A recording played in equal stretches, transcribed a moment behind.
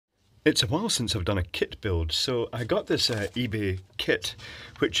It's a while since I've done a kit build, so I got this eBay kit,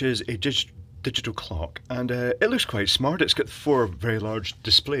 which is a digital clock, and it looks quite smart. It's got 4 very large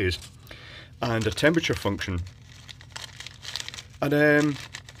displays and a temperature function. And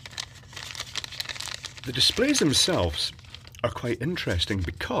the displays themselves are quite interesting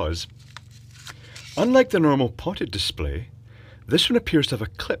because, unlike the normal potted display, this one appears to have a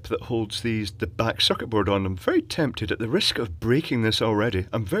clip that holds the back circuit board on. I'm very tempted, at the risk of breaking this already,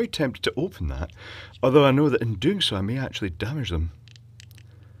 I'm very tempted to open that, although I know that in doing so I may actually damage them.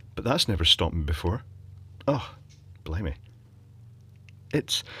 But that's never stopped me before. Oh, blimey.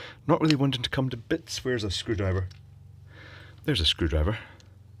 It's not really wanting to come to bits. Where's a screwdriver? There's a screwdriver.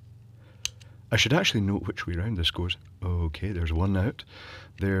 I should actually note which way round this goes. Okay, there's one out.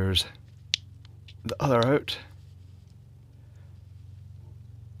 There's the other out.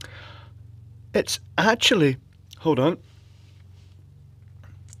 It's actually, hold on,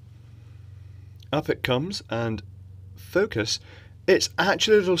 up it comes and focus. It's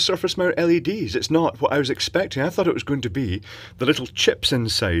actually little surface mount LEDs. It's not what I was expecting. I thought it was going to be the little chips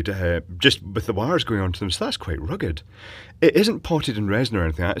inside, just with the wires going onto them, so that's quite rugged. It isn't potted in resin or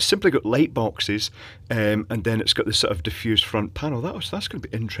anything. It's simply got light boxes, and then it's got this sort of diffused front panel. That's going to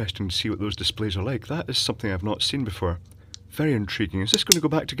be interesting to see what those displays are like. That is something I've not seen before. Very intriguing. Is this going to go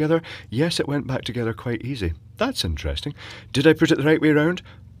back together? Yes, it went back together quite easy. That's interesting. Did I put it the right way around?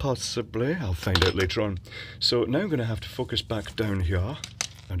 Possibly. I'll find out later on. So now I'm going to have to focus back down here.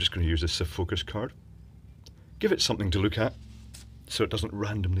 I'm just going to use this focus card. Give it something to look at so it doesn't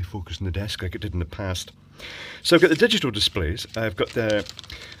randomly focus on the desk like it did in the past. So I've got the digital displays. I've got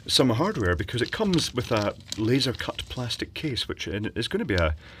some hardware because it comes with a laser cut plastic case, which is going to be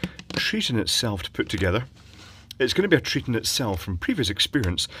a treat in itself to put together. It's going to be a treat in itself from previous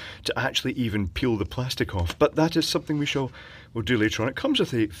experience to actually even peel the plastic off, but that is something we'll do later on. It comes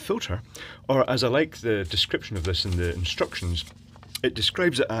with a filter, or as I like the description of this in the instructions, it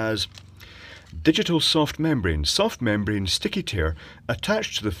describes it as digital soft membrane sticky tear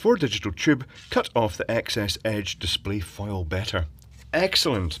attached to the 4-digital tube, cut off the excess edge, display foil better.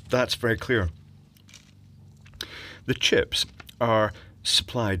 Excellent, that's very clear. The chips are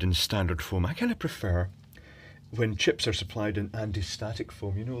supplied in standard foam. I kind of prefer when chips are supplied in anti-static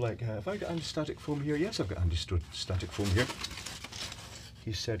foam. You know, like, have I got anti-static foam here? Yes, I've got anti-static foam here.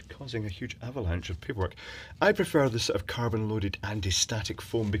 He said, causing a huge avalanche of paperwork. I prefer this sort of carbon-loaded anti-static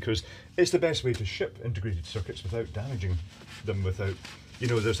foam because it's the best way to ship integrated circuits without damaging them, without, you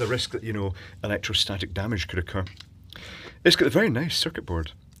know, there's a risk that, you know, electrostatic damage could occur. It's got a very nice circuit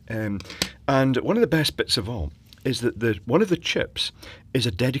board. And one of the best bits of all is that one of the chips is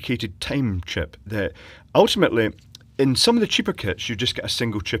a dedicated time chip that ultimately, in some of the cheaper kits, you just get a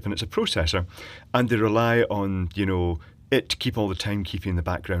single chip and it's a processor, and they rely on, you know, it to keep all the timekeeping in the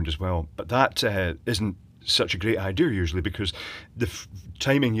background as well. But that isn't such a great idea usually because the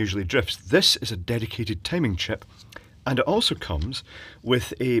timing usually drifts. This is a dedicated timing chip, and it also comes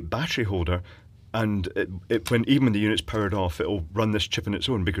with a battery holder, and even when the unit's powered off, it'll run this chip on its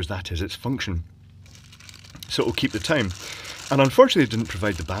own because that is its function. So it'll keep the time. And unfortunately they didn't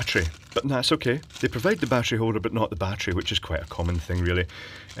provide the battery, but that's okay. They provide the battery holder but not the battery, which is quite a common thing really,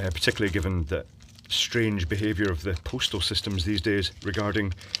 particularly given the strange behaviour of the postal systems these days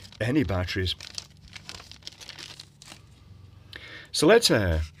regarding any batteries. So let's,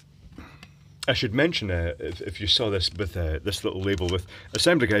 I should mention, if you saw this with this little label with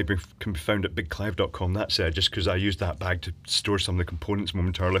assembly guide can be found at bigclive.com, that's just because I used that bag to store some of the components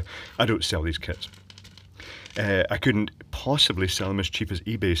momentarily. I don't sell these kits. I couldn't possibly sell them as cheap as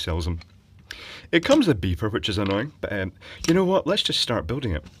eBay sells them. It comes with a beeper, which is annoying, but you know what, let's just start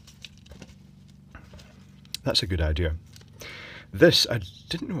building it. That's a good idea. This, I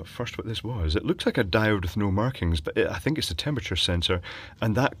didn't know at first what this was. It looks like a diode with no markings, but I think it's a temperature sensor,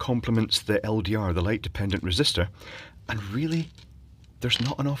 and that complements the LDR, the light dependent resistor. And really, there's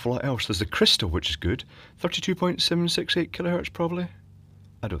not an awful lot else. There's the crystal, which is good. 32.768 kilohertz probably.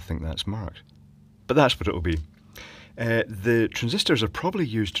 I don't think that's marked, but that's what it will be. The transistors are probably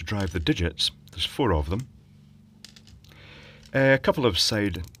used to drive the digits. There's 4 of them. A couple of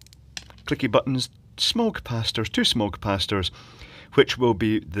side clicky buttons, small capacitors, 2 small capacitors, which will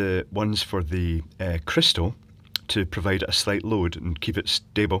be the ones for the crystal to provide a slight load and keep it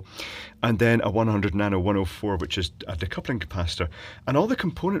stable, and then a 100 nano 104, which is a decoupling capacitor. And all the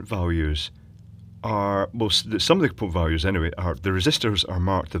component values are, well, some of the component values anyway, are, the resistors are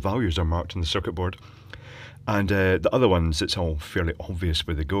marked, the values are marked on the circuit board, and the other ones, it's all fairly obvious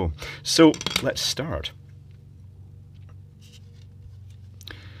where they go. So let's start.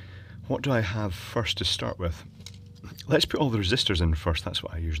 What do I have first to start with? let's put all the resistors in first. That's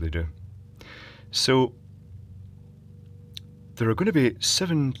what I usually do. So there are going to be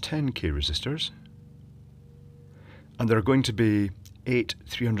 7 10k resistors, and there are going to be 8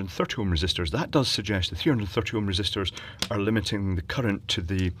 330 ohm resistors. That does suggest the 330 ohm resistors are limiting the current to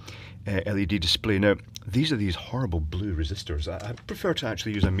the LED display. Now, these are these horrible blue resistors. I prefer to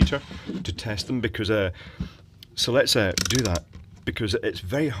actually use a meter to test them because, so let's do that, because it's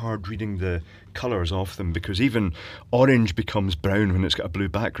very hard reading the colours off them, because even orange becomes brown when it's got a blue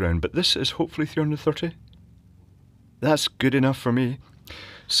background, but this is hopefully 330. That's good enough for me.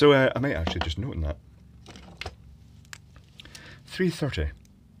 So I might actually just note that. 330.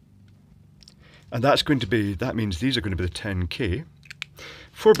 And that's going to be, that means these are going to be the 10k.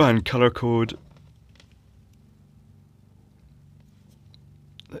 4-band colour code.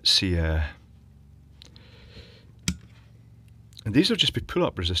 Let's see. And these will just be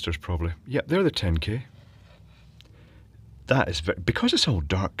pull-up resistors probably. Yep, they're the 10k. That is because it's all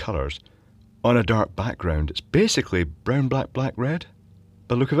dark colours on a dark background, it's basically brown, black, black, red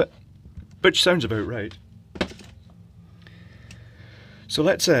by the look of it, which sounds about right. So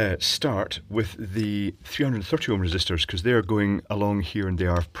let's start with the 330 ohm resistors, because they're going along here and they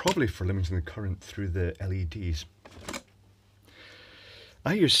are probably for limiting the current through the LEDs.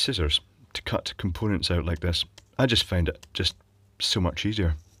 I use scissors to cut components out like this. I just find it just so much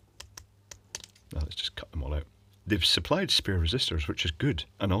easier. Now let's just cut them all out. They've supplied spare resistors, which is good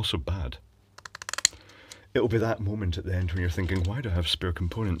and also bad. It'll be that moment at the end when you're thinking, why do I have spare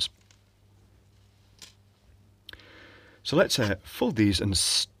components? So let's fold these and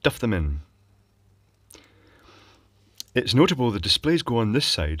stuff them in. It's notable the displays go on this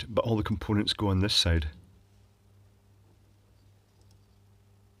side, but all the components go on this side.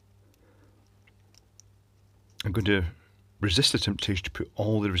 I'm going to resist the temptation to put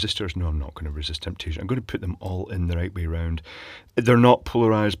all the resistors. No, I'm not going to resist temptation. I'm going to put them all in the right way round. They're not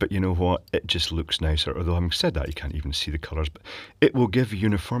polarised, but you know what? It just looks nicer. Although having said that, you can't even see the colours, but it will give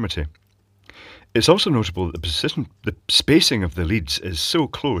uniformity. It's also notable that the spacing of the leads is so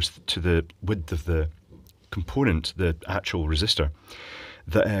close to the width of the component, the actual resistor,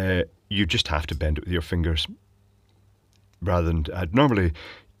 that you just have to bend it with your fingers. Rather than, I'd normally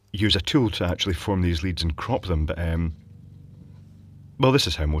use a tool to actually form these leads and crop them, but well, this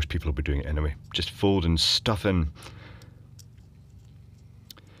is how most people will be doing it anyway. Just fold and stuff in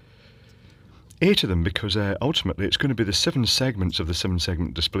 8 of them, because ultimately it's going to be the 7 segments of the 7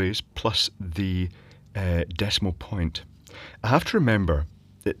 segment displays plus the decimal point. I have to remember,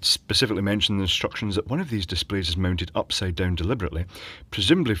 it specifically mentioned in the instructions that one of these displays is mounted upside down deliberately,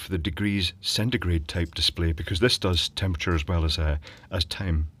 presumably for the degrees centigrade type display, because this does temperature as well as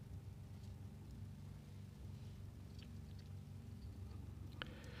time.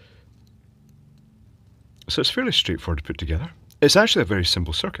 So it's fairly straightforward to put together. It's actually a very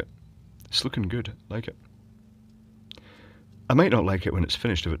simple circuit. It's looking good, I like it. I might not like it when it's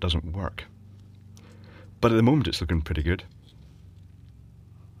finished if it doesn't work, but at the moment it's looking pretty good.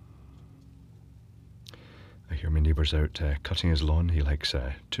 I hear my neighbour's out cutting his lawn. He likes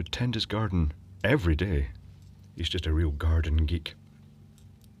to tend his garden every day. He's just a real garden geek.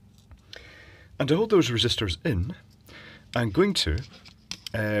 And to hold those resistors in, I'm going to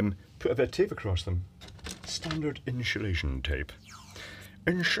put a bit of tape across them. Standard insulation tape.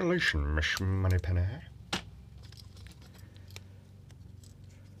 Insulation, Miss Moneypenny.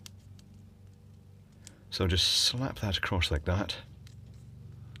 So just slap that across like that.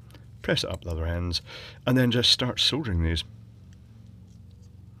 Press it up the other ends, and then just start soldering these.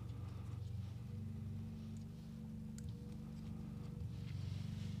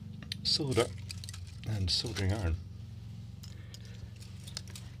 Solder and soldering iron.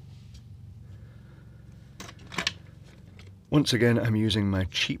 Once again, I'm using my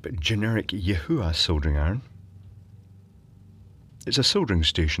cheap generic Yahuwah soldering iron. It's a soldering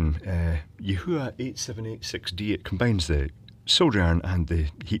station, Yahuwah 8786D. It combines the soldering iron and the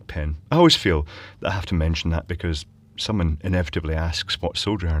heat pen. I always feel that I have to mention that because someone inevitably asks what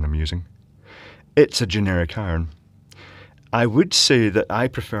soldering iron I'm using. It's a generic iron. I would say that I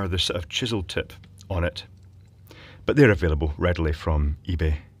prefer the sort of chisel tip on it, but they're available readily from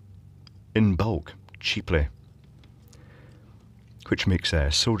eBay in bulk, cheaply, which makes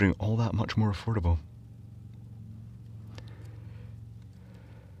soldering all that much more affordable.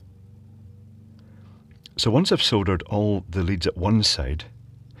 So once I've soldered all the leads at one side,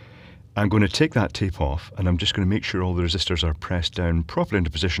 I'm going to take that tape off, and I'm just going to make sure all the resistors are pressed down properly into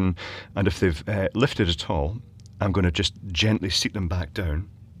position, and if they've lifted at all, I'm going to just gently seat them back down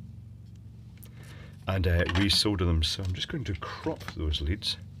and re-solder them. So I'm just going to crop those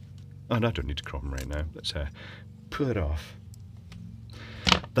leads, and I don't need to crop them right now. Let's pull it off.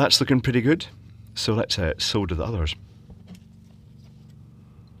 That's looking pretty good. So let's solder the others.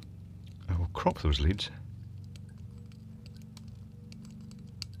 I will crop those leads.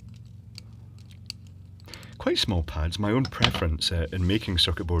 Quite small pads. My own preference in making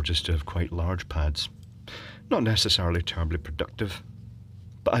circuit boards is to have quite large pads. Not necessarily terribly productive,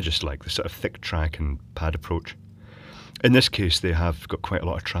 but I just like the sort of thick track and pad approach. In this case they have got quite a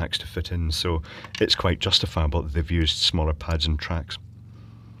lot of tracks to fit in, so it's quite justifiable that they've used smaller pads and tracks.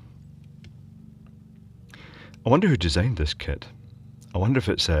 I wonder who designed this kit. I wonder if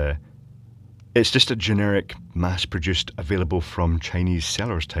it's just a generic, mass-produced, available from Chinese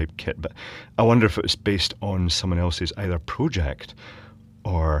sellers type kit, but I wonder if it was based on someone else's either project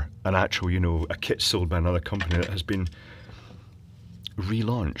or an actual, you know, a kit sold by another company that has been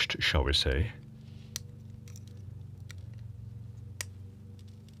relaunched, shall we say.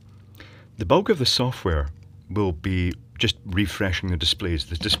 The bulk of the software will be just refreshing the displays.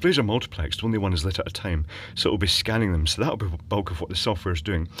 The displays are multiplexed, only one is lit at a time, so it will be scanning them, so that will be the bulk of what the software is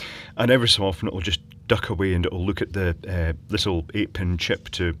doing. And every so often it will just duck away and it will look at the little 8-pin chip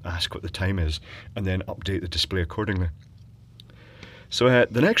to ask what the time is, and then update the display accordingly. So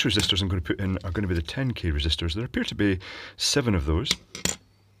the next resistors I'm going to put in are going to be the 10k resistors. There appear to be 7 of those.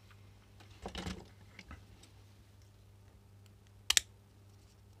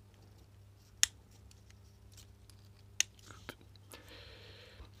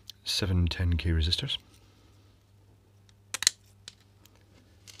 Seven 10k resistors.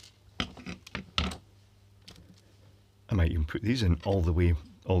 I might even put these in all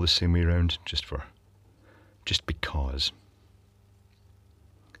the same way around, just because.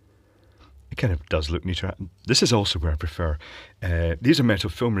 It kind of does look neater. This is also where I prefer. These are metal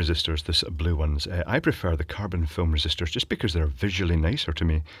film resistors, the sort of blue ones. I prefer the carbon film resistors just because they're visually nicer to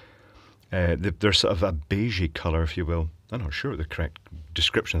me. They're sort of a beigey colour, if you will. I'm not sure what the correct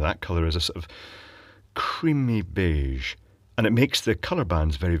description of that colour is. A sort of creamy beige, and it makes the colour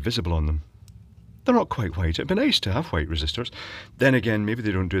bands very visible on them. They're not quite white. It'd be nice to have white resistors. Then again, maybe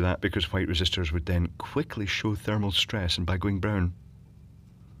they don't do that because white resistors would then quickly show thermal stress and by going brown.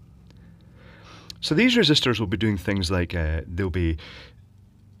 So these resistors will be doing things like they'll be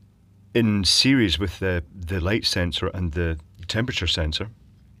in series with the light sensor and the temperature sensor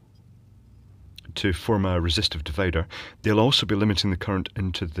to form a resistive divider. They'll also be limiting the current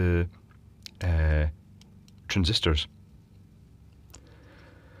into the transistors.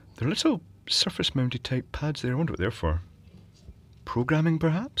 They're little surface mounted type pads there. I wonder what they're for. Programming,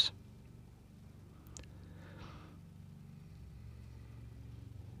 perhaps?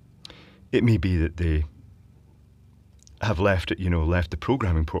 It may be that they have left it, left the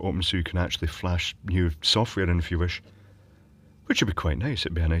programming port open so you can actually flash new software in if you wish. Which would be quite nice.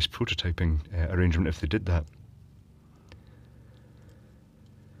 It'd be a nice prototyping arrangement if they did that.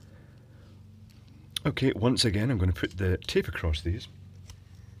 Okay, once again I'm going to put the tape across these.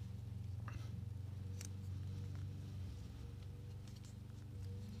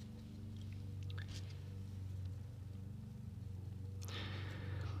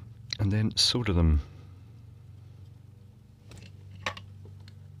 And then solder them.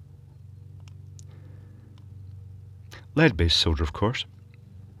 Lead-based solder, of course.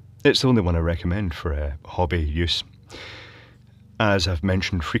 It's the only one I recommend for hobby use. As I've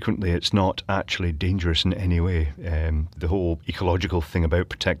mentioned frequently, it's not actually dangerous in any way. The whole ecological thing about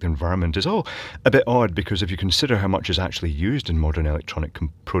protect the environment is all a bit odd because if you consider how much is actually used in modern electronic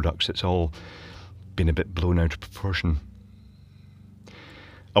products, it's all been a bit blown out of proportion.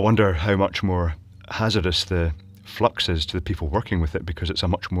 I wonder how much more hazardous the flux is to the people working with it because it's a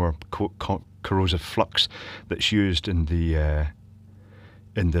much more corrosive flux that's used in the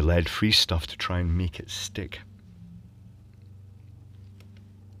lead-free stuff to try and make it stick.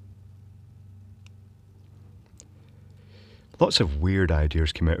 Lots of weird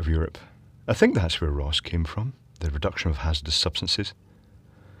ideas came out of Europe. I think that's where ROS came from, the reduction of hazardous substances.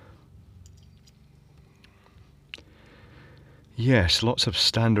 Yes, lots of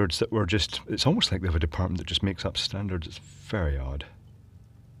standards that were just... It's almost like they have a department that just makes up standards. It's very odd.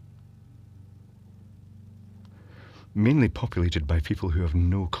 Mainly populated by people who have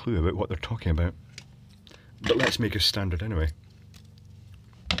no clue about what they're talking about. But let's make a standard anyway.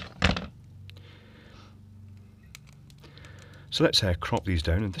 So let's crop these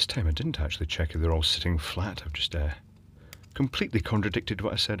down, and this time I didn't actually check if they're all sitting flat. I've just completely contradicted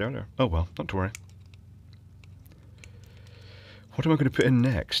what I said earlier. Oh well, not to worry. What am I going to put in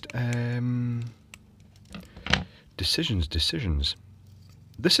next? Decisions.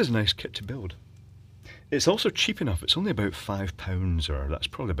 This is a nice kit to build. It's also cheap enough. It's only about £5, or that's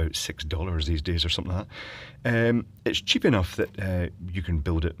probably about $6 these days or something like that. It's cheap enough that you can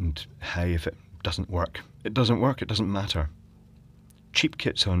build it, and hey, if it doesn't work, it doesn't work, it doesn't matter. Cheap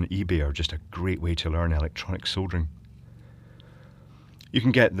kits on eBay are just a great way to learn electronic soldering. You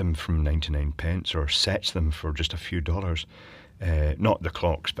can get them from 99p or sets them for just a few dollars. Not the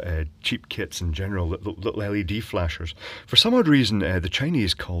clocks, but cheap kits in general, little LED flashers. For some odd reason, the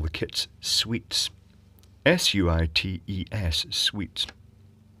Chinese call the kits sweets. S-U-I-T-E-S, sweets.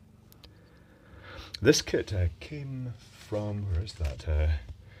 This kit came from, where is that?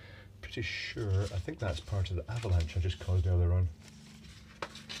 Pretty sure, I think that's part of the avalanche I just caused earlier on.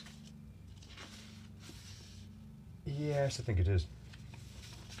 Yes, I think it is.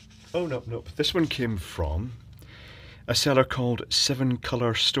 Oh, nope. This one came from a seller called 7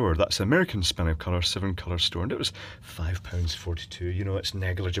 Colour Store. That's the American spelling of colour, 7 Colour Store. And it was £5.42. You know, it's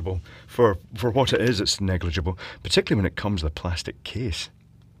negligible. For what it is, it's negligible. Particularly when it comes with a plastic case.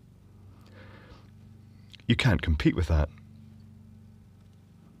 You can't compete with that.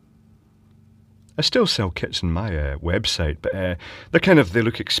 I still sell kits on my website, but they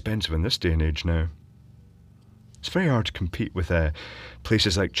look expensive in this day and age now. It's very hard to compete with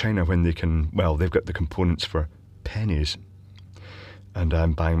places like China when they can, well, they've got the components for pennies. And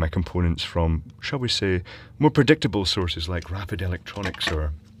I'm buying my components from, shall we say, more predictable sources like Rapid Electronics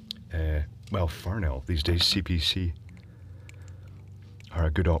or, well, Farnell these days, CPC, are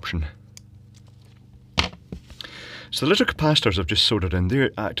a good option. So the little capacitors I've just soldered in, they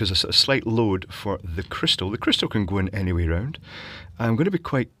act as a slight load for the crystal. The crystal can go in any way round. I'm going to be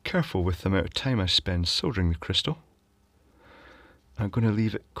quite careful with the amount of time I spend soldering the crystal. I'm going to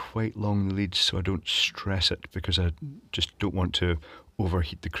leave it quite long the lead so I don't stress it, because I just don't want to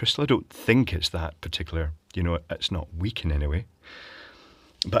overheat the crystal. I don't think it's that particular, you know, it's not weak in any way.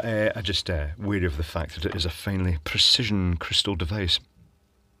 But I just wary of the fact that it is a finely precision crystal device.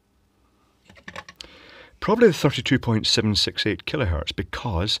 Probably the 32.768 kilohertz,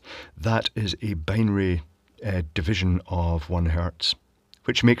 because that is a binary division of 1 hertz,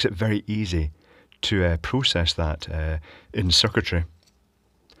 which makes it very easy to process that in circuitry.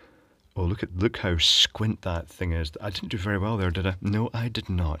 Oh, look how squint that thing is. I didn't do very well there, did I? No, I did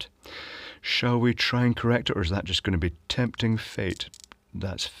not. Shall we try and correct it, or is that just going to be tempting fate?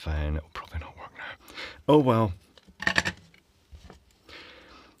 That's fine. It'll probably not work now. Oh well.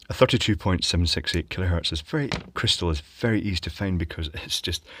 A 32.768 kilohertz crystal is very easy to find because it's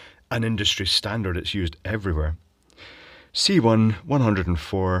just an industry standard. It's used everywhere. C1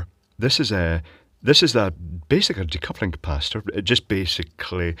 104. This is basically a decoupling capacitor. It just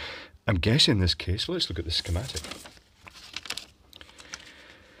basically, I'm guessing in this case. Well, let's look at the schematic.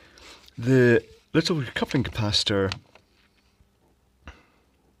 The little coupling capacitor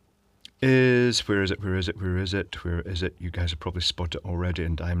is, where is it? You guys have probably spotted it already,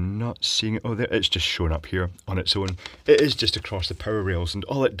 and I'm not seeing it. Oh, there, it's just shown up here on its own. It is just across the power rails, and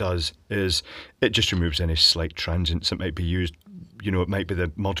all it does is it just removes any slight transients that might be used. You know, it might be the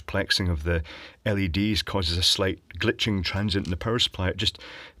multiplexing of the LEDs causes a slight glitching transient in the power supply. It just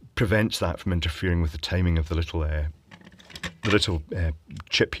prevents that from interfering with the timing of the little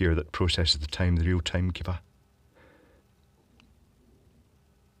chip here that processes the time, the real timekeeper.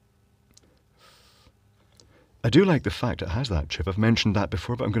 I do like the fact it has that chip. I've mentioned that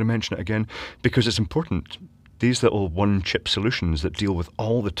before, but I'm going to mention it again because it's important. These little one-chip solutions that deal with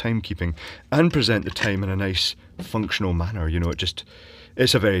all the timekeeping and present the time in a nice functional manner, you know,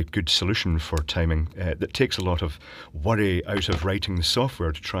 it's a very good solution for timing that takes a lot of worry out of writing the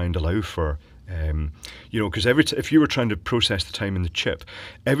software to try and allow for, you know, because if you were trying to process the time in the chip,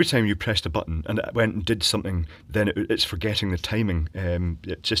 every time you pressed a button and it went and did something, then it's forgetting the timing.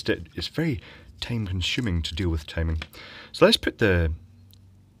 It's very time consuming to deal with timing. So let's put the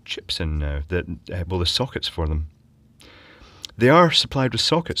chips in now, the sockets for them. They are supplied with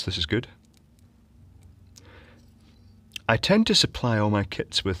sockets. This is good. I tend to supply all my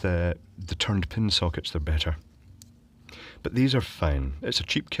kits with the turned pin sockets. They're better, but these are fine. It's a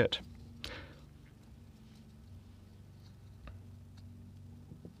cheap kit.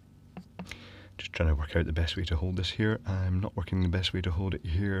 Just trying to work out the best way to hold this here. I'm not working the best way to hold it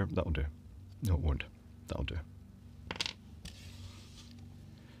here. That'll do. No, it won't. That'll do.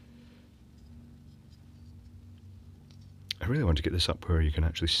 I really want to get this up where you can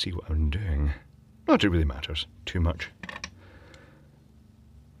actually see what I'm doing. Not that it really matters too much.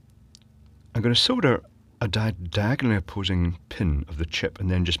 I'm going to solder a diagonally opposing pin of the chip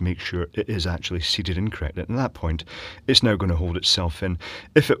and then just make sure it is actually seated in correctly. And at that point, it's now going to hold itself in.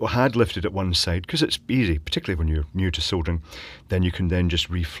 If it had lifted at one side, because it's easy, particularly when you're new to soldering, then you can then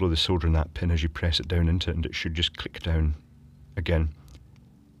just reflow the solder in that pin as you press it down into it, and it should just click down again.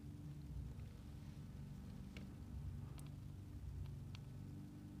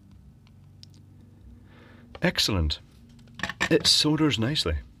 Excellent. It solders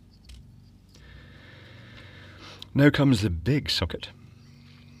nicely. Now comes the big socket.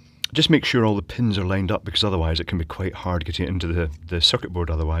 Just make sure all the pins are lined up, because otherwise it can be quite hard getting it into the circuit board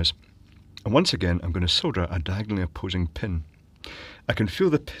otherwise. And once again, I'm going to solder a diagonally opposing pin. I can feel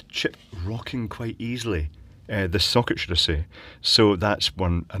the chip rocking quite easily, the socket should I say. So that's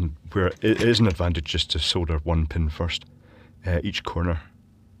one, and where it is an advantage just to solder one pin first, each corner,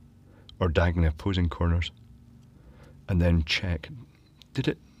 or diagonally opposing corners. And then check. Did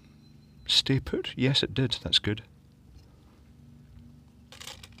it stay put? Yes, it did. That's good.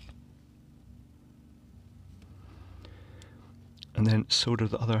 And then solder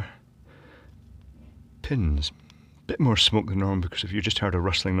the other pins. Bit more smoke than normal, because if you just heard a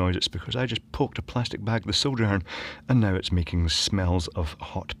rustling noise, it's because I just poked a plastic bag with the soldering iron and now it's making smells of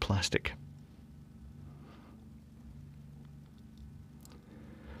hot plastic.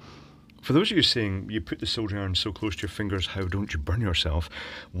 For those of you saying you put the soldering iron so close to your fingers, how don't you burn yourself?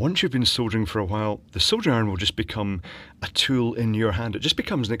 Once you've been soldering for a while, the soldering iron will just become a tool in your hand. It just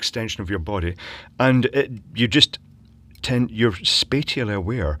becomes an extension of your body, and you're spatially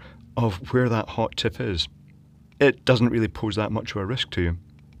aware of where that hot tip is. It doesn't really pose that much of a risk to you.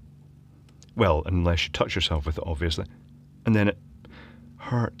 Well, unless you touch yourself with it, obviously. And then it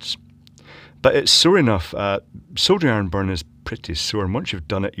hurts. But it's sore enough. Soldering iron burn is pretty sore, and once you've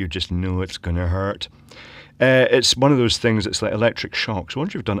done it, you just know it's going to hurt. It's one of those things, it's like electric shocks.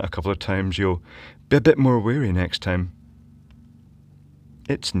 Once you've done it a couple of times, you'll be a bit more wary next time.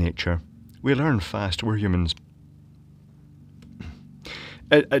 It's nature. We learn fast, we're humans.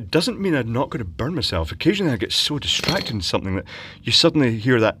 It doesn't mean I'm not going to burn myself. Occasionally I get so distracted in something that you suddenly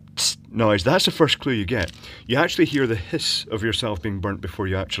hear that noise. That's the first clue you get. You actually hear the hiss of yourself being burnt before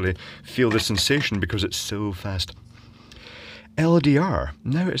you actually feel the sensation, because it's so fast. LDR.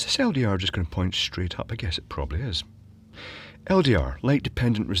 Now, is this LDR just going to point straight up? I guess it probably is. LDR, light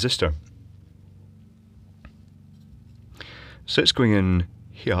dependent resistor. So it's going in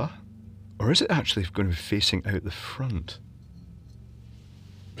here, or is it actually going to be facing out the front?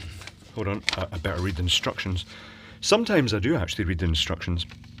 Hold on, I better read the instructions. Sometimes I do actually read the instructions.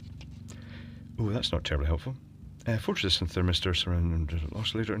 Oh, that's not terribly helpful. Force resistant thermistor surrounding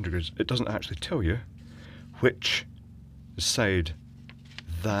oscillator integrates. It doesn't actually tell you which side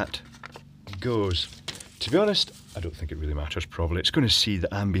that goes. To be honest, I don't think it really matters probably. It's going to see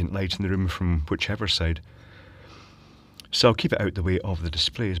the ambient light in the room from whichever side. So I'll keep it out the way of the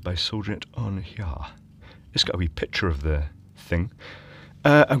displays by soldering it on here. It's got a wee picture of the thing.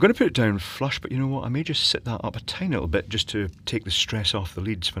 I'm going to put it down flush, but you know what, I may just sit that up a tiny little bit just to take the stress off the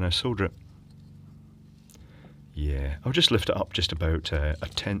leads when I solder it. Yeah, I'll just lift it up just about a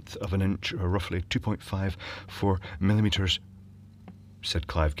tenth of an inch, or roughly 2.54 millimeters, said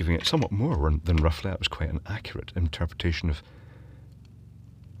Clive, giving it somewhat more than roughly. That was quite an accurate interpretation of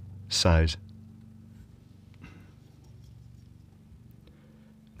size.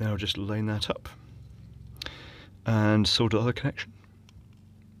 Now I'll just line that up and solder the other connection.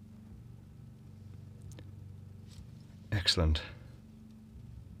 Excellent.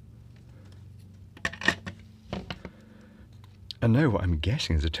 And now what I'm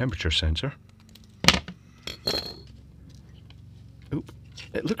guessing is a temperature sensor. Oop.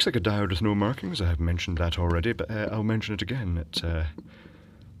 It looks like a diode with no markings. I have mentioned that already, but I'll mention it again. It's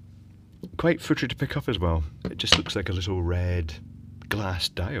quite footy to pick up as well. It just looks like a little red glass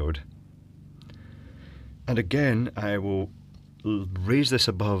diode. And again, I will raise this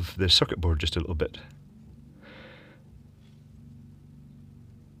above the circuit board just a little bit.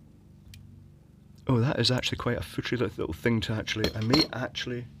 Oh, that is actually quite a footy little thing to actually... I may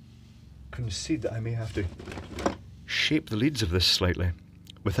actually concede that I may have to shape the leads of this slightly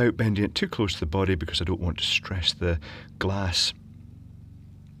without bending it too close to the body, because I don't want to stress the glass.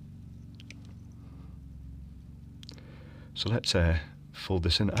 So let's fold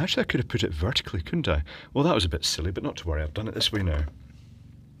this in. Actually, I could have put it vertically, couldn't I? Well, that was a bit silly, but not to worry. I've done it this way now.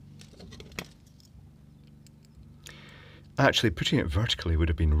 Actually, putting it vertically would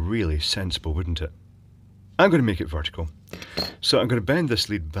have been really sensible, wouldn't it? I'm going to make it vertical. So I'm going to bend this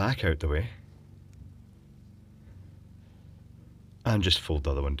lead back out the way and just fold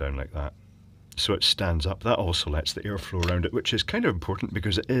the other one down like that. so it stands up. That also lets the airflow around it, which is kind of important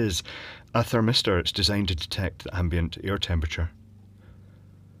because it is a thermistor. It's designed to detect the ambient air temperature.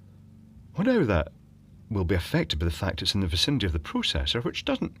 I wonder how that will be affected by the fact it's in the vicinity of the processor, which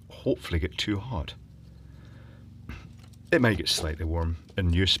doesn't hopefully get too hot. It might get slightly warm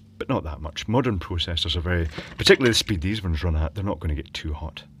in use, but not that much. Modern processors are very, particularly the speed these ones run at, they're not going to get too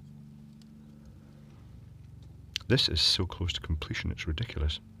hot. This is so close to completion, it's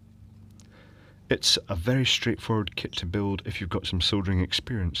ridiculous. It's a very straightforward kit to build if you've got some soldering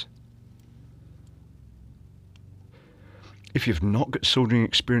experience. If you've not got soldering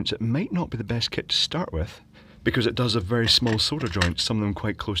experience, it might not be the best kit to start with, because it does have very small solder joints, some of them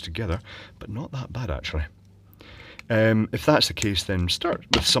quite close together, but not that bad actually. If that's the case, then start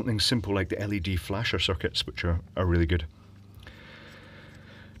with something simple like the LED flasher circuits, which are really good.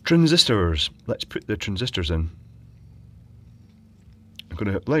 Transistors. Let's put the transistors in. I'm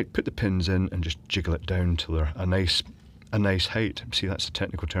going to put the pins in and just jiggle it down till they're a nice height. See, that's the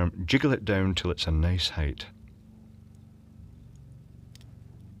technical term. Jiggle it down till it's a nice height.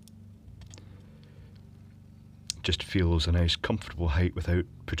 Just feels a nice comfortable height without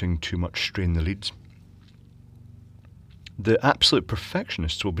putting too much strain in the leads. The absolute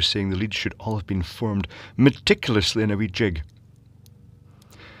perfectionists will be saying the leads should all have been formed meticulously in a wee jig.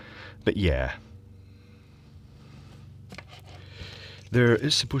 But yeah. There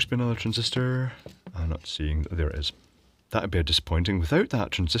is supposed to be another transistor. I'm not seeing, there it is. That would be disappointing. Without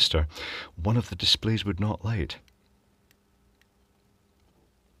that transistor, one of the displays would not light.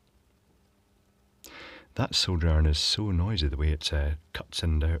 That solder iron is so noisy the way it cuts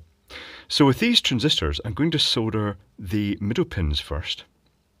in and out. So with these transistors, I'm going to solder the middle pins first.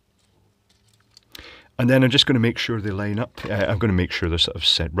 And then I'm just going to make sure they line up. I'm going to make sure they're sort of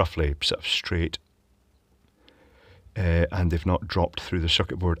set roughly sort of straight. And they've not dropped through the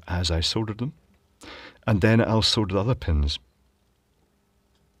circuit board as I soldered them. And then I'll solder the other pins.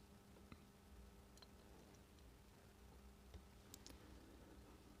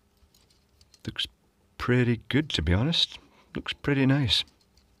 Looks pretty good, to be honest. Looks pretty nice.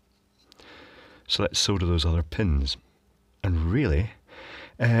 So let's solder those other pins. And really,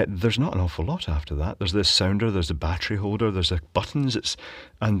 there's not an awful lot after that. There's the sounder, there's the battery holder, there's the buttons,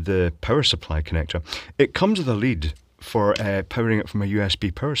 and the power supply connector. It comes with a lead for powering it from a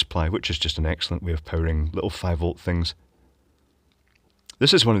USB power supply, which is just an excellent way of powering little 5-volt things.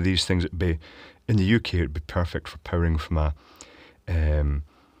 This is one of these things that would be, in the UK, it would be perfect for powering from a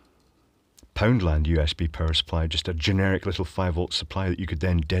Poundland USB power supply, just a generic little 5-volt supply that you could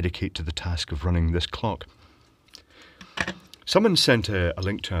then dedicate to the task of running this clock. Someone sent a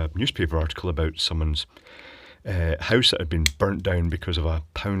link to a newspaper article about someone's house that had been burnt down because of a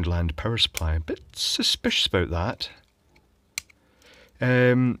Poundland power supply. A bit suspicious about that.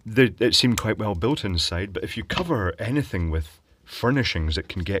 It seemed quite well built inside, but if you cover anything with furnishings, it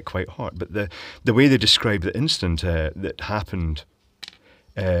can get quite hot. But the way they describe the incident that happened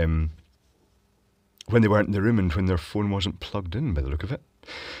when they weren't in the room and when their phone wasn't plugged in, by the look of it.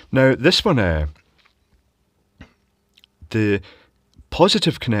 Now, this one, the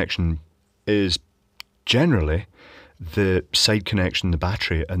positive connection is generally the side connection, the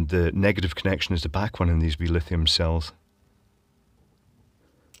battery, and the negative connection is the back one in these wee lithium cells.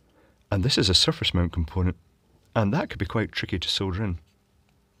 And this is a surface mount component, and that could be quite tricky to solder in,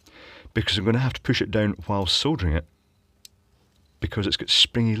 because I'm going to have to push it down while soldering it, because it's got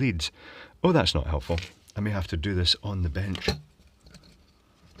springy leads. Oh, that's not helpful. I may have to do this on the bench.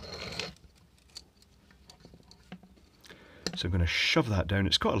 So I'm going to shove that down.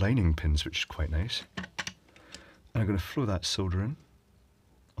 It's got aligning pins, which is quite nice. And I'm going to throw that solder in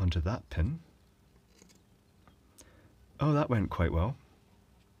onto that pin. Oh, that went quite well.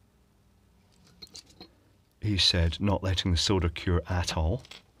 He said not letting the solder cure at all.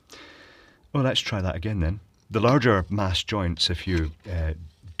 Well, let's try that again then. The larger mass joints, if you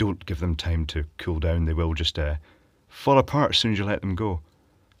don't give them time to cool down, they will just fall apart as soon as you let them go.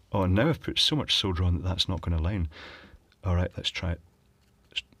 Oh, and now I've put so much solder on that that's not going to line. All right, let's try it.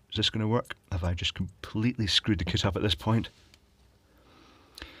 Is this going to work? Have I just completely screwed the kit up at this point?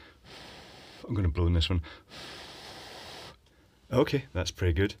 I'm going to blow in this one. Okay, that's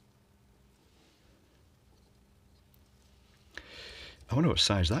pretty good. I wonder what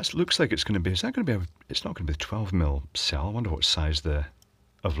size that looks like it's going to be. Is that going to be it's not going to be a 12mm cell. I wonder what size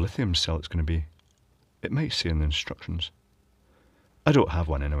of lithium cell it's going to be. It might say in the instructions. I don't have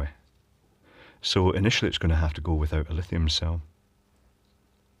one anyway. So initially it's going to have to go without a lithium cell.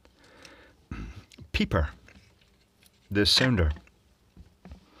 Peeper. The sounder.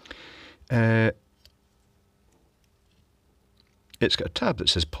 It's got a tab that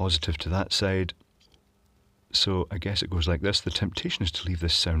says positive to that side. So I guess it goes like this. The temptation is to leave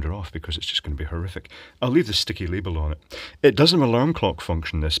this sounder off because it's just going to be horrific. I'll leave the sticky label on it. It does an alarm clock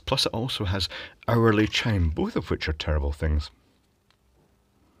function, this, plus it also has hourly chime, both of which are terrible things.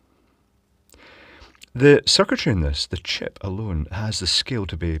 The circuitry in this, the chip alone, has the scale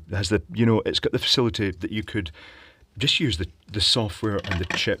to be, has the, you know, it's got the facility that you could just use the software and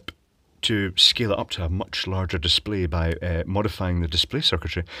the chip to scale it up to a much larger display by modifying the display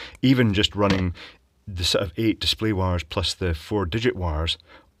circuitry, even just running the sort of 8 display wires plus the 4-digit wires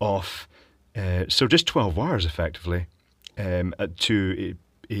off, so just 12 wires effectively, to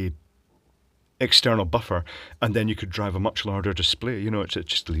a external buffer, and then you could drive a much larger display. You know, it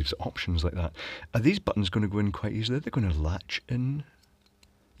just leaves options like that. Are these buttons going to go in quite easily? They're going to latch in.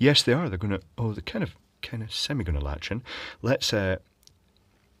 Yes, they are. They're going to. Oh, they're kind of semi going to latch in. Let's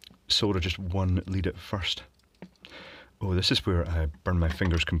solder just one lead at first. Oh, this is where I burn my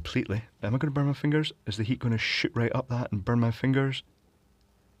fingers completely. Am I going to burn my fingers? Is the heat going to shoot right up that and burn my fingers?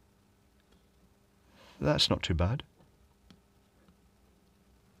 That's not too bad.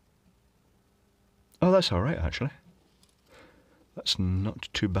 Oh, that's alright actually. That's not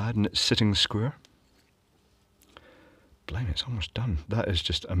too bad, and it's sitting square. Blimey, it's almost done. That is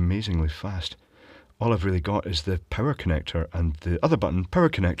just amazingly fast. All I've really got is the power connector and the other button, power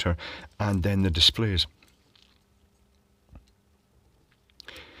connector, and then the displays.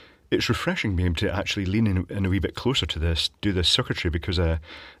 It's refreshing being able to actually lean in a wee bit closer to this, do this circuitry, because the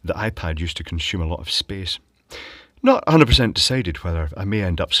iPad used to consume a lot of space. Not 100% decided whether I may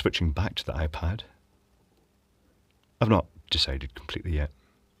end up switching back to the iPad. I've not decided completely yet.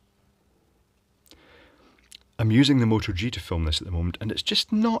 I'm using the Moto G to film this at the moment, and it's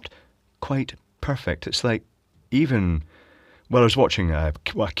just not quite perfect. It's like, even, well, I was watching a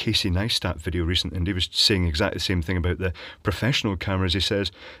Casey Neistat video recently, and he was saying exactly the same thing about the professional cameras. He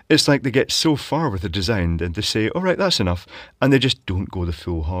says, it's like they get so far with the design, and they say, all right, that's enough, and they just don't go the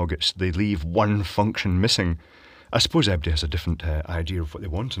full hog. They leave one function missing. I suppose everybody has a different idea of what they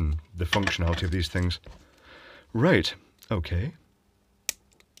want and the functionality of these things. Right, okay.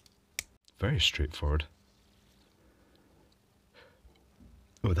 Very straightforward.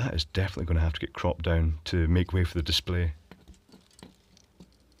 Oh, that is definitely going to have to get cropped down to make way for the display.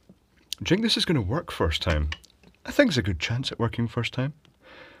 Do you think this is going to work first time? I think there's a good chance at working first time.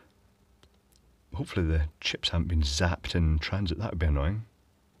 Hopefully the chips haven't been zapped in transit. That would be annoying.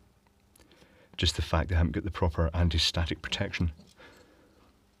 Just the fact they haven't got the proper anti-static protection.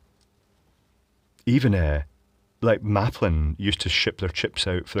 Even like Maplin used to ship their chips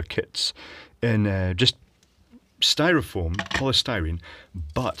out for their kits in just styrofoam, polystyrene,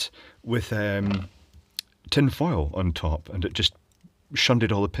 but with tin foil on top, and it just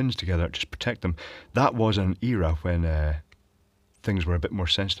shunted all the pins together to just protect them. That was an era when things were a bit more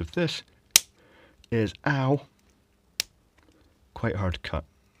sensitive. This is, ow, quite hard to cut.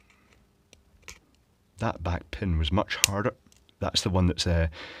 That back pin was much harder. That's the one that's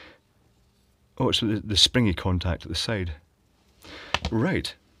oh, it's the springy contact at the side.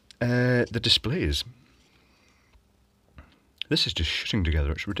 Right, the displays. This is just shooting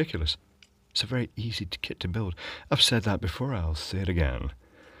together. It's ridiculous. It's a very easy kit to build. I've said that before, I'll say it again.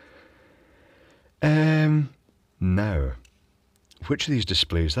 Now, which of these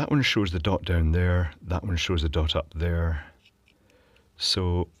displays? That one shows the dot down there. That one shows the dot up there.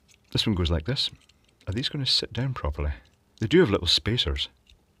 So this one goes like this. Are these going to sit down properly? They do have little spacers.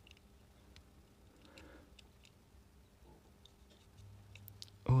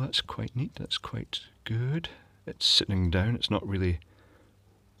 Oh, that's quite neat. That's quite good. It's sitting down. It's not really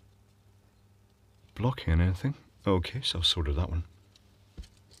blocking anything. Okay, so I'll solder that one.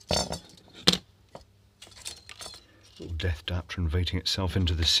 Little Death Adapter inviting itself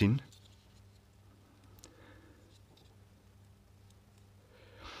into the scene.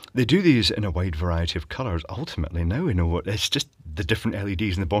 They do these in a wide variety of colours. Ultimately, now we know what, it's just the different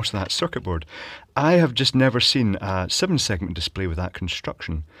LEDs in the bottom of that circuit board. I have just never seen a 7-segment display with that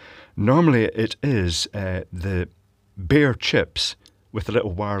construction. Normally it is the bare chips with the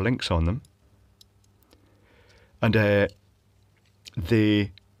little wire links on them. And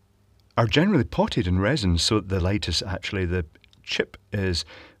they are generally potted in resin, so the light is actually, the chip is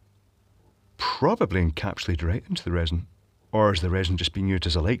probably encapsulated right into the resin. Or is the resin just being used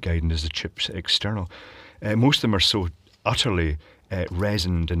as a light guide and is the chips external? Most of them are so utterly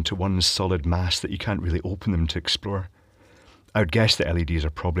resined into one solid mass that you can't really open them to explore. I would guess the LEDs are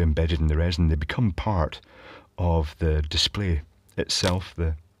probably embedded in the resin. They become part of the display itself.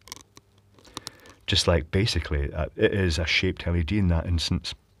 Just like basically it is a shaped LED in that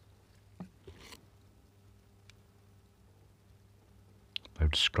instance.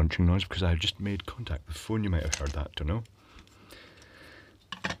 loud scrunching noise because I just made contact with the phone. You might have heard that, don't know.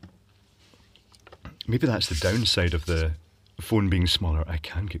 Maybe that's the downside of the phone being smaller. I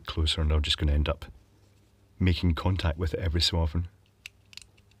can get closer and I'm just going to end up making contact with it every so often.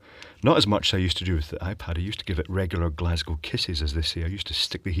 Not as much as I used to do with the iPad. I used to give it regular Glasgow kisses, as they say. I used to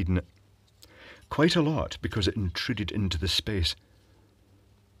stick the heat in it quite a lot because it intruded into the space.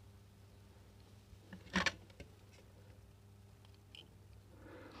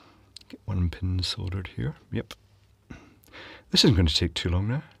 Get one pin soldered here. Yep. This isn't going to take too long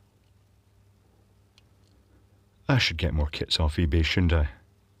now. I should get more kits off eBay, shouldn't I?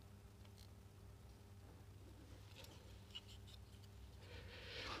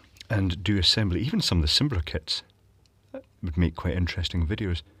 And do assembly, even some of the simpler kits. That would make quite interesting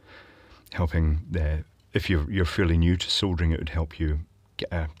videos. Helping, if you're fairly new to soldering, it would help you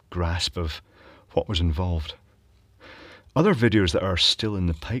get a grasp of what was involved. Other videos that are still in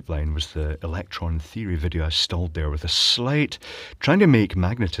the pipeline was the electron theory video I stalled there with a slight, trying to make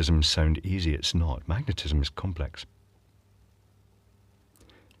magnetism sound easy. It's not. Magnetism is complex.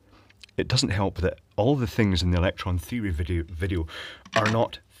 It doesn't help that all the things in the electron theory video are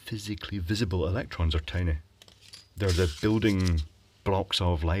not physically visible. Electrons are tiny. They're the building blocks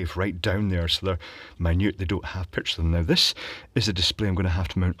of life right down there, so they're minute. They don't have pictures of them. Now this is a display I'm going to have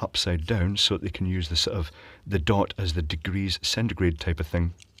to mount upside down so that they can use the sort of the dot as the degrees centigrade type of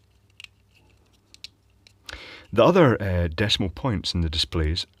thing. The other decimal points in the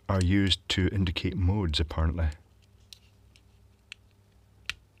displays are used to indicate modes, apparently.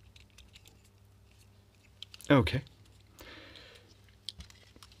 Okay.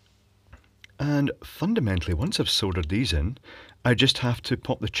 And fundamentally, once I've soldered these in, I just have to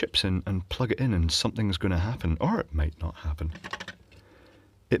pop the chips in and plug it in and something's going to happen. Or it might not happen.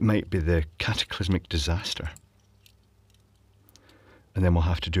 It might be the cataclysmic disaster. And then we'll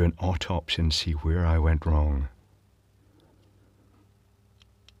have to do an autopsy and see where I went wrong.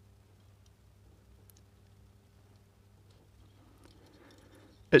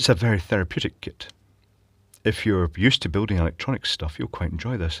 It's a very therapeutic kit. If you're used to building electronic stuff, you'll quite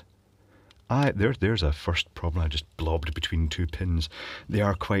enjoy this. There's a first problem. I just blobbed between two pins. They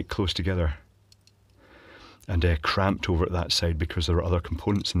are quite close together. And cramped over at that side because there are other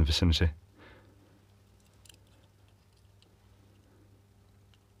components in the vicinity.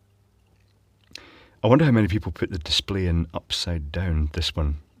 I wonder how many people put the display in upside down, this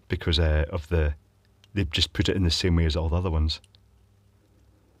one, because they've just put it in the same way as all the other ones.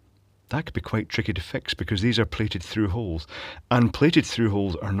 That could be quite tricky to fix because these are plated through holes, and plated through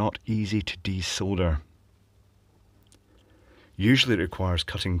holes are not easy to desolder. Usually it requires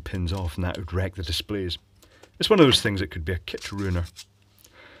cutting pins off and that would wreck the displays. It's one of those things that could be a kit ruiner.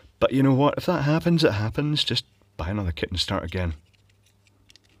 But you know what, if that happens, it happens. Just buy another kit and start again.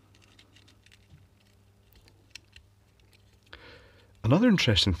 Another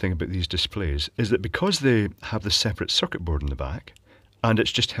interesting thing about these displays is that because they have the separate circuit board in the back, and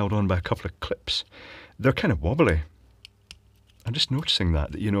it's just held on by a couple of clips, they're kind of wobbly. I'm just noticing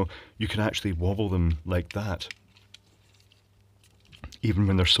that you know, you can actually wobble them like that, even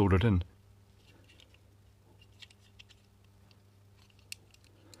when they're soldered in.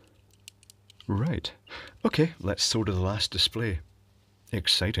 Right. Okay, let's solder the last display.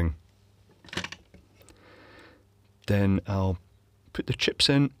 Exciting. Then I'll put the chips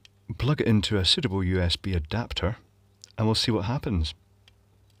in, plug it into a suitable USB adapter, and we'll see what happens.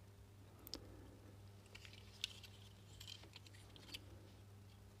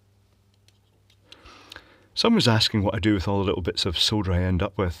 Someone was asking what I do with all the little bits of solder I end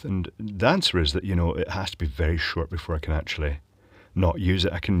up with, and the answer is that, you know, it has to be very short before I can actually not use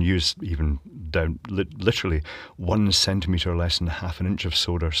it. I can use even down literally 1 centimetre less than ½ an inch of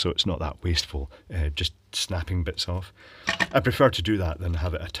solder, so it's not that wasteful, just snapping bits off. I prefer to do that than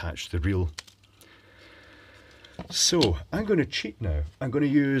have it attached to the reel. So I'm going to cheat now. I'm going to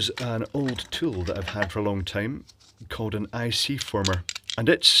use an old tool that I've had for a long time called an IC former, and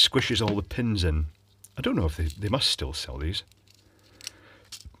it squishes all the pins in. I don't know if they must still sell these.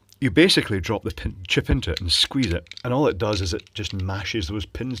 You basically drop the chip into it and squeeze it, and all it does is it just mashes those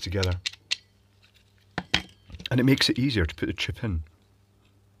pins together. And it makes it easier to put the chip in.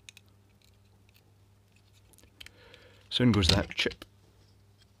 So in goes that chip.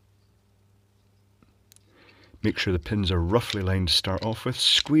 Make sure the pins are roughly lined to start off with.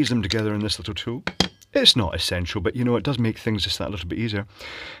 Squeeze them together in this little tool. It's not essential, but you know, it does make things just that little bit easier.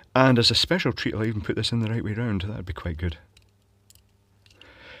 And as a special treat, I'll even put this in the right way round. That would be quite good.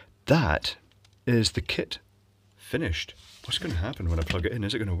 That is the kit finished. What's going to happen when I plug it in?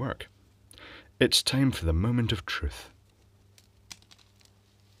 Is it going to work? It's time for the moment of truth.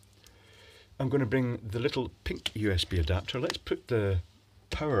 I'm going to bring the little pink USB adapter. Let's put the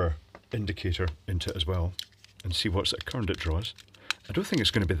power indicator into it as well and see what sort of current it draws. I don't think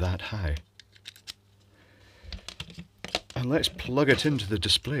it's going to be that high. And let's plug it into the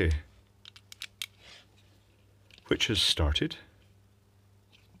display, which has started.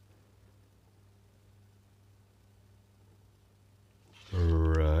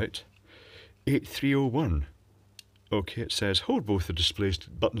 Right, 8301. Okay, it says hold both the display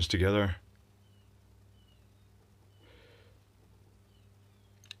buttons together.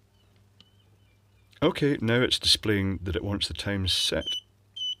 Okay, now it's displaying that it wants the time set.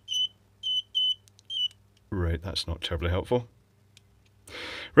 Right, that's not terribly helpful.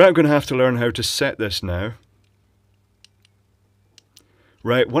 Right, I'm going to have to learn how to set this now.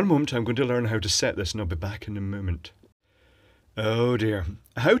 Right, one moment, I'm going to learn how to set this and I'll be back in a moment. Oh dear.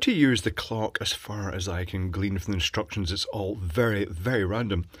 How to use the clock, as far as I can glean from the instructions, it's all very, very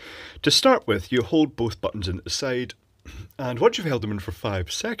random. To start with, you hold both buttons in at the side, and once you've held them in for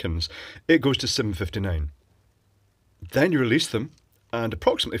 5 seconds, it goes to 7:59. Then you release them, and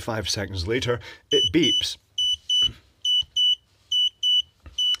approximately 5 seconds later, it beeps.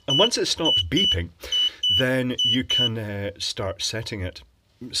 And once it stops beeping, then you can start setting it.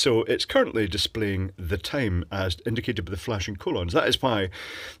 So it's currently displaying the time as indicated by the flashing colons. That is why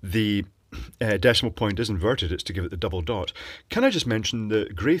the decimal point is inverted. It's to give it the double dot. Can I just mention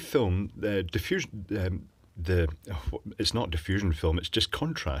the grey film, the diffusion, it's not diffusion film, it's just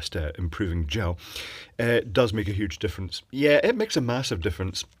contrast improving gel. It does make a huge difference. Yeah, it makes a massive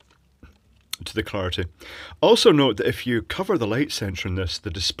difference to the clarity. Also note that if you cover the light sensor in this, the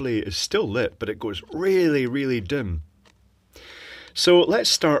display is still lit, but it goes really, really dim. So let's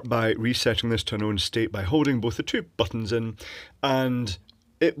start by resetting this to a known state by holding both the two buttons in, and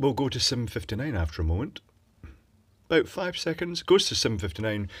it will go to 7:59 after a moment. About 5 seconds, goes to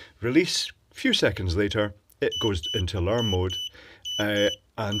 7:59, release, a few seconds later, it goes into alarm mode,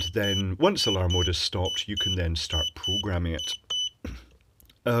 and then once alarm mode is stopped, you can then start programming it.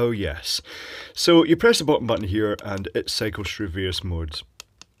 Oh yes, so you press the bottom button here and it cycles through various modes.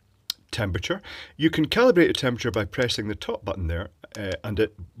 Temperature. You can calibrate the temperature by pressing the top button there, and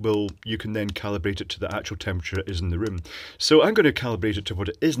you can then calibrate it to the actual temperature it is in the room. So I'm going to calibrate it to what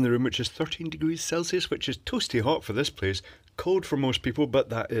it is in the room, which is 13 degrees Celsius, which is toasty hot for this place, cold for most people, but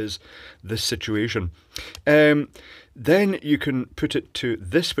that is the situation. Then you can put it to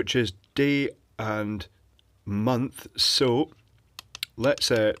this, which is day and month. So let's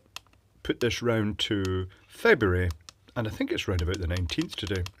put this round to February, and I think it's round about the 19th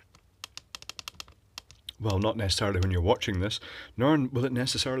today. Well, not necessarily when you're watching this, nor will it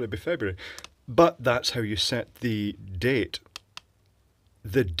necessarily be February, but that's how you set the date.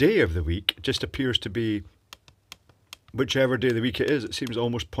 The day of the week just appears to be whichever day of the week it is. It seems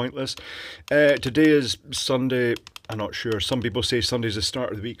almost pointless. Today is Sunday. I'm not sure. Some people say Sunday's the start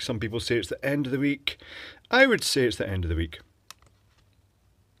of the week. Some people say it's the end of the week. I would say it's the end of the week.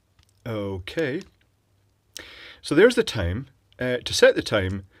 Okay. So there's the time. To set the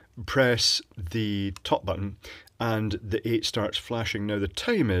time, press the top button and the 8 starts flashing. Now the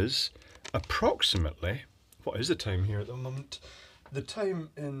time is approximately, what is the time here at the moment? The time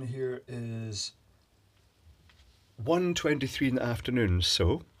in here is 1:23 in the afternoon,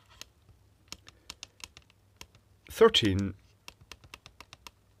 so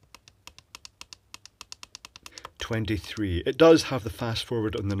 13:23. It does have the fast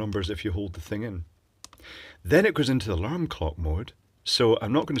forward on the numbers if you hold the thing in. Then it goes into the alarm clock mode. So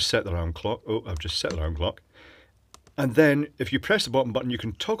I'm not going to set the alarm clock. Oh, I've just set the alarm clock. And then if you press the bottom button, you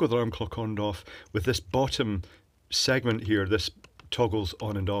can toggle the alarm clock on and off with this bottom segment here. This toggles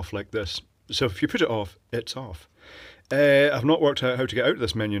on and off like this. So if you put it off, it's off. I've not worked out how to get out of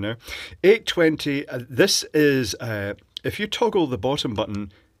this menu now. 8:20, this is, if you toggle the bottom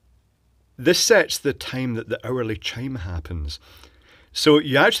button, this sets the time that the hourly chime happens. So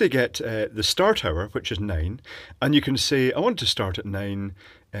you actually get the start hour, which is 9, and you can say, I want to start at 9,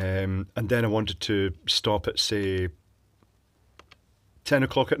 and then I wanted to stop at, say, 10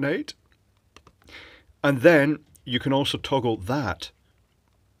 o'clock at night. And then you can also toggle that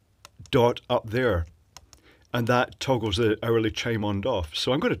dot up there, and that toggles the hourly chime on and off.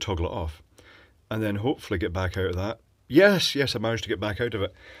 So I'm going to toggle it off, and then hopefully get back out of that. Yes, I managed to get back out of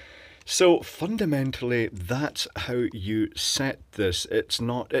it. So fundamentally, that's how you set this. It's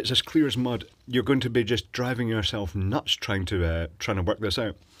as clear as mud. You're going to be just driving yourself nuts trying to work this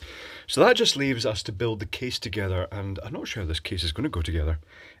out. So that just leaves us to build the case together, and I'm not sure how this case is going to go together.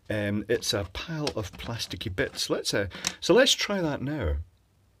 It's a pile of plasticky bits. So let's try that now.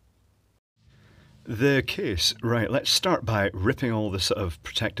 The case, right, let's start by ripping all the sort of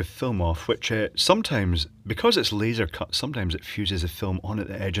protective film off, which sometimes, because it's laser cut, sometimes it fuses the film on at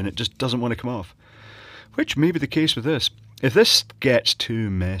the edge and it just doesn't want to come off. Which may be the case with this. If this gets too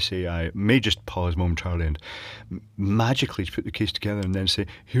messy, I may just pause momentarily and magically put the case together and then say,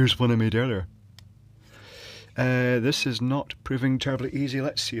 here's one I made earlier. This is not proving terribly easy.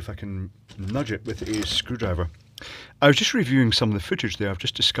 Let's see if I can nudge it with a screwdriver. I was just reviewing some of the footage there. I've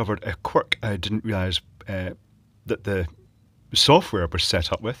just discovered a quirk I didn't realise that the software was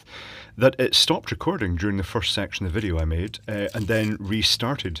set up with, that it stopped recording during the first section of the video I made and then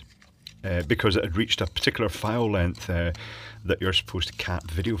restarted because it had reached a particular file length that you're supposed to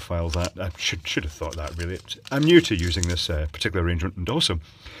cap video files at. I should have thought that, really. I'm new to using this particular arrangement, and also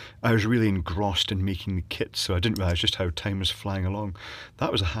I was really engrossed in making the kit, so I didn't realise just how time was flying along.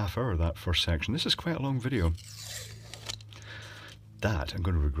 That was a half hour, that first section. This is quite a long video. That, I'm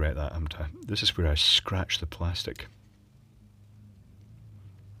going to regret that, haven't I? This is where I scratch the plastic.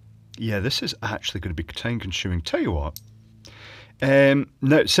 Yeah, this is actually going to be time consuming. Tell you what, now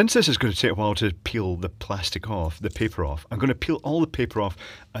since this is going to take a while to peel the plastic off, the paper off, I'm going to peel all the paper off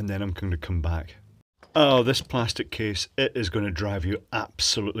and then I'm going to come back. Oh, this plastic case, it is going to drive you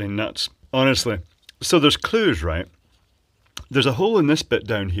absolutely nuts, honestly. So there's clues, right? There's a hole in this bit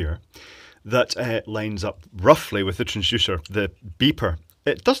down here that lines up roughly with the transducer, the beeper.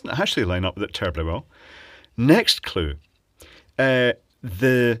 It doesn't actually line up with it terribly well. Next clue, there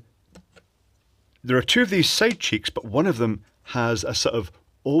are two of these side cheeks, but one of them has a sort of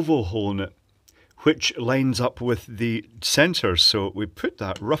oval hole in it, which lines up with the sensors. So we put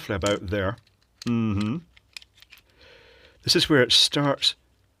that roughly about there. This is where it starts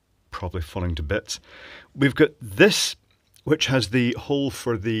probably falling to bits. We've got this, which has the hole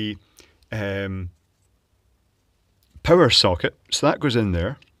for the power socket, so that goes in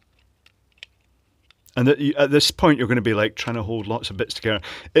there. And at this point you're going to be like trying to hold lots of bits together.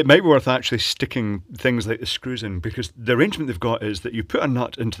 It might be worth actually sticking things like the screws in, because the arrangement they've got is that you put a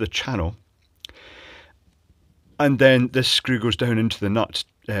nut into the channel and then this screw goes down into the nut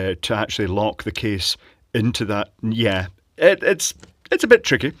to actually lock the case into that. Yeah, it's a bit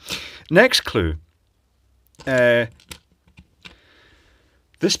tricky. Next clue. This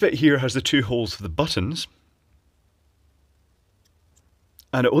bit here has the two holes for the buttons.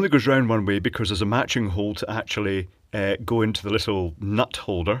 And it only goes round one way because there's a matching hole to actually go into the little nut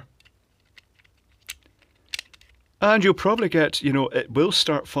holder. And you'll probably get, you know, it will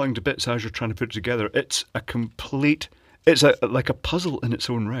start falling to bits as you're trying to put it together. It's a complete, it's like a puzzle in its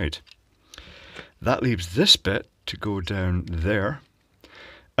own right. That leaves this bit to go down there.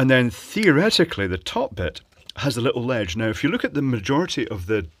 And then theoretically the top bit has a little ledge. Now if you look at the majority of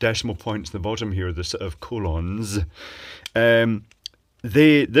the decimal points at the bottom here, the sort of colons,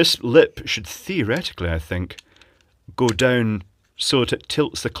 this lip should theoretically, I think, go down so that it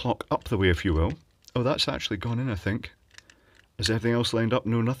tilts the clock up the way, if you will. Oh, that's actually gone in, I think. Is everything else lined up?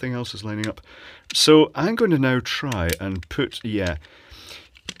 No, nothing else is lining up. So I'm going to now try and put, yeah.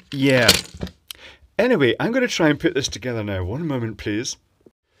 Anyway, I'm going to try and put this together now. One moment, please.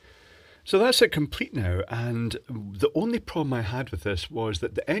 So that's it complete now, and the only problem I had with this was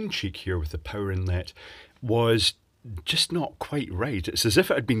that the end cheek here with the power inlet was just not quite right. It's as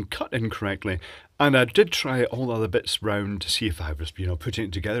if it had been cut incorrectly, and I did try all the other bits round to see if I was, you know, putting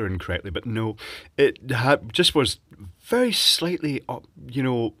it together incorrectly, but no, it just was very slightly, you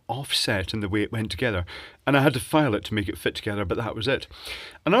know, offset in the way it went together, and I had to file it to make it fit together, but that was it.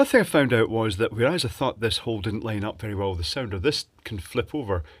 Another thing I found out was that whereas I thought this hole didn't line up very well with the sounder, this can flip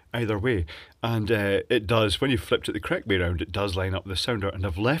over either way, and it does. When you flipped it the correct way around, it does line up with the sounder, and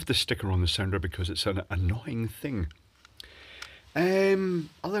I've left the sticker on the sounder because it's an annoying thing.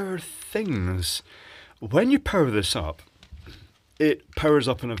 Other things. When you power this up, it powers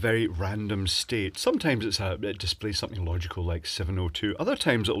up in a very random state. Sometimes it displays something logical like 7:02. Other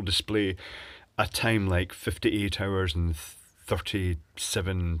times it'll display a time like 58 hours and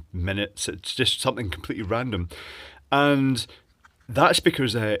 37 minutes. It's just something completely random. And that's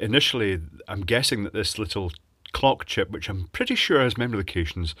because initially I'm guessing that this little clock chip, which I'm pretty sure has memory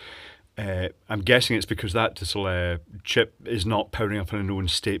locations, I'm guessing it's because that little chip is not powering up in a known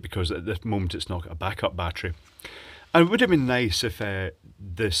state because at this moment it's not got a backup battery. And it would have been nice if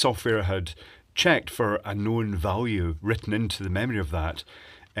the software had checked for a known value written into the memory of that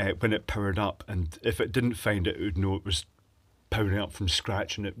when it powered up, and if it didn't find it, it would know it was powering up from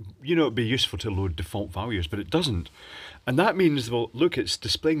scratch, and it, you know, it'd be useful to load default values, but it doesn't. And that means, well, look, it's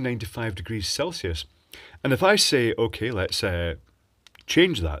displaying 95 degrees Celsius. And if I say, okay, let's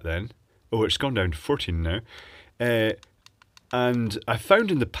change that then. Oh, it's gone down to 14 now. And I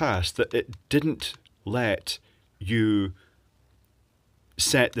found in the past that it didn't let you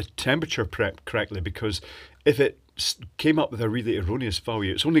set the temperature correctly, because if it came up with a really erroneous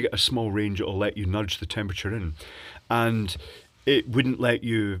value, it's only got a small range it'll let you nudge the temperature in, and it wouldn't let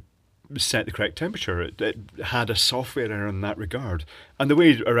you set the correct temperature. It had a software error in that regard, and the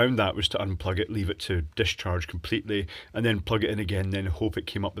way around that was to unplug it, leave it to discharge completely, and then plug it in again, then hope it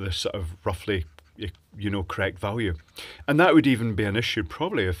came up with a sort of roughly, you know, correct value. And that would even be an issue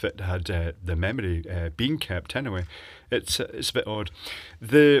probably if it had the memory being kept anyway. It's a bit odd.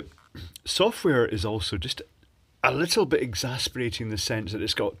 The software is also just a little bit exasperating in the sense that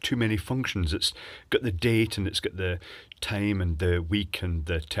it's got too many functions. It's got the date, and it's got the time and the week and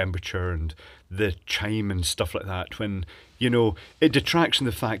the temperature and the chime and stuff like that, when, you know, it detracts from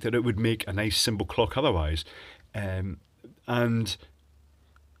the fact that it would make a nice simple clock otherwise. And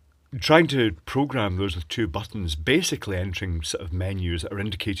trying to program those with two buttons, basically entering sort of menus that are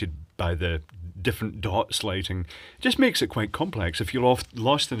indicated by the different dots lighting, just makes it quite complex. If you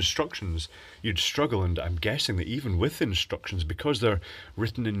lost the instructions, you'd struggle, and I'm guessing that even with instructions, because they're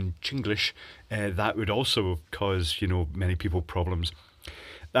written in Chinglish, that would also cause, you know, many people problems.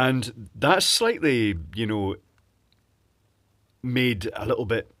 And that's slightly, you know, made a little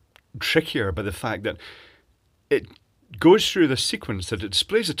bit trickier by the fact that it goes through the sequence that it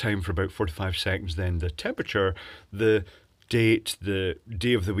displays the time for about 45 seconds, then the temperature, the date, the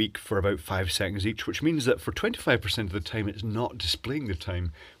day of the week for about 5 seconds each, which means that for 25% of the time it's not displaying the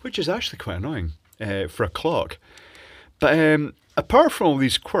time, which is actually quite annoying for a clock. But apart from all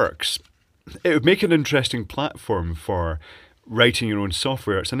these quirks, it would make an interesting platform for writing your own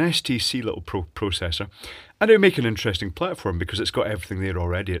software. It's an STC little processor, and it would make an interesting platform because it's got everything there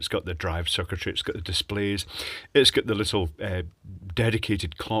already. It's got the drive circuitry, it's got the displays, it's got the little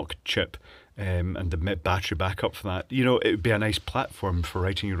dedicated clock chip, and the battery backup for that. You know, it would be a nice platform for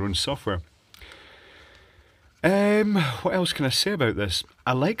writing your own software. What else can I say about this?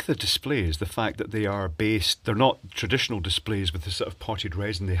 I like the displays, the fact that they are based, they're not traditional displays with the sort of potted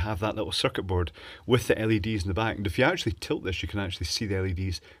resin. They have that little circuit board with the LEDs in the back, and if you actually tilt this, you can actually see the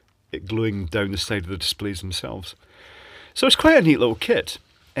LEDs glowing down the side of the displays themselves. So it's quite a neat little kit.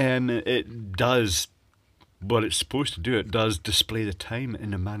 It does what it's supposed to do. It does display the time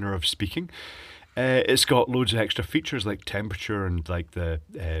in a manner of speaking. It's got loads of extra features like temperature and like the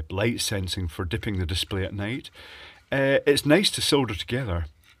light sensing for dipping the display at night. It's nice to solder together,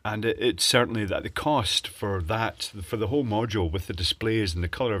 and it's certainly that the cost for that, for the whole module with the displays and the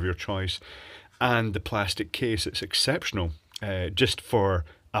colour of your choice and the plastic case, it's exceptional just for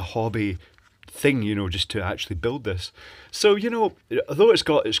a hobby thing, you know, just to actually build this. So, you know, although it's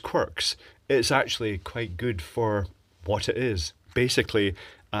got its quirks, it's actually quite good for what it is. Basically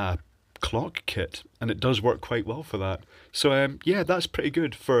a clock kit, and it does work quite well for that. So yeah, that's pretty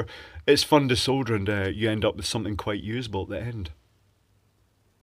good. For it's fun to solder, and you end up with something quite usable at the end.